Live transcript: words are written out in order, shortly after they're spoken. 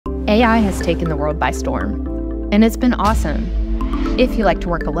AI has taken the world by storm, and it's been awesome. If you like to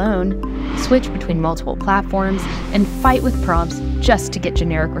work alone, switch between multiple platforms, and fight with prompts just to get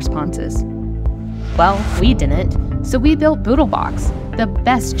generic responses. Well, we didn't, so we built Bootlebox, the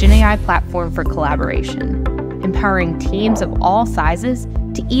best GenAI platform for collaboration, empowering teams of all sizes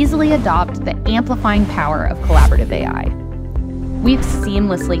to easily adopt the amplifying power of collaborative AI. We've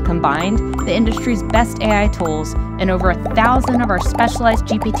seamlessly combined the industry's best AI tools and over 1,000 of our specialized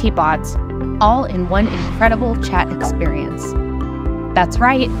GPT bots, all in one incredible chat experience. That's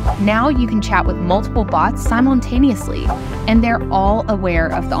right, now you can chat with multiple bots simultaneously, and they're all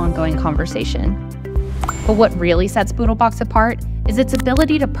aware of the ongoing conversation. But what really sets Bootlebox apart is its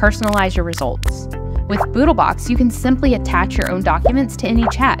ability to personalize your results. With Bootlebox, you can simply attach your own documents to any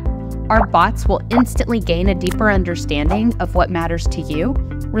chat. Our bots will instantly gain a deeper understanding of what matters to you,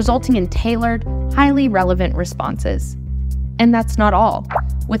 resulting in tailored, highly relevant responses. And that's not all.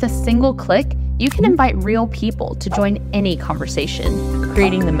 With a single click, you can invite real people to join any conversation,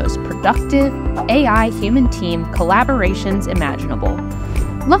 creating the most productive AI-human team collaborations imaginable.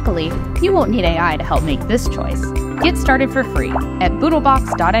 Luckily, you won't need AI to help make this choice. Get started for free at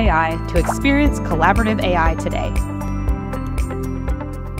Bootlebox.ai to experience collaborative AI today.